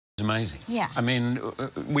Amazing. Yeah. I mean,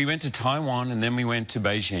 we went to Taiwan and then we went to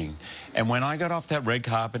Beijing. And when I got off that red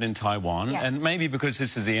carpet in Taiwan, and maybe because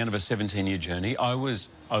this is the end of a 17-year journey, I was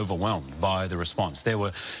overwhelmed by the response. There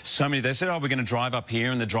were so many. They said, oh, we're going to drive up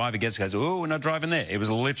here, and the driver goes, oh, we're not driving there. It was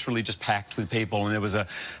literally just packed with people, and there was a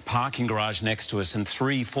parking garage next to us, and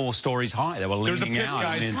 3-4 stories high. They were leaning out.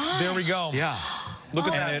 There's a pit, guys. There we go. Yeah. Look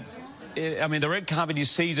at that. I mean, the red carpet you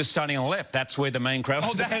see just starting on the left, that's where the main crowd is.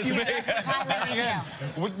 Oh, that's me.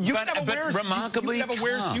 You but remarkably you have a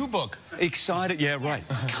Where's You book. Excited, yeah, right.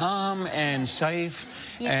 Calm and safe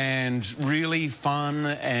and really fun,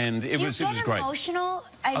 and it was great. Do you get emotional?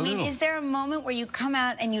 I mean, is there a moment where you come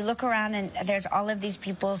out and you look around and there's all of these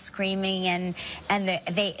people screaming and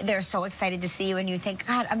they're so excited to see you, and you think,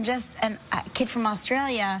 God, I'm just a kid from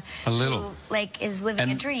Australia who, like, is living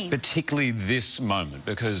a dream. Particularly this moment,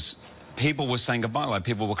 because people were saying goodbye, like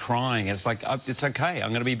people were crying. It's like, it's okay, I'm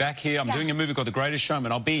going to be back here. I'm doing a movie called The Greatest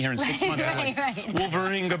Showman. I'll be here in 6 months.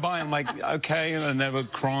 Wolverine, goodbye. I'm like, okay. And they were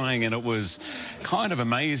crying, and it was kind of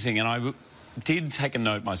amazing. And I did take a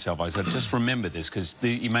note myself. I said, just remember this, because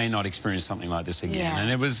you may not experience something like this again.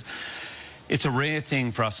 And it's a rare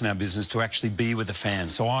thing for us in our business to actually be with the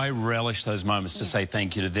fans. So I relish those moments to say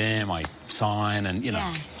thank you to them. I sign and, you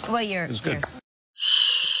know. Well, it was good.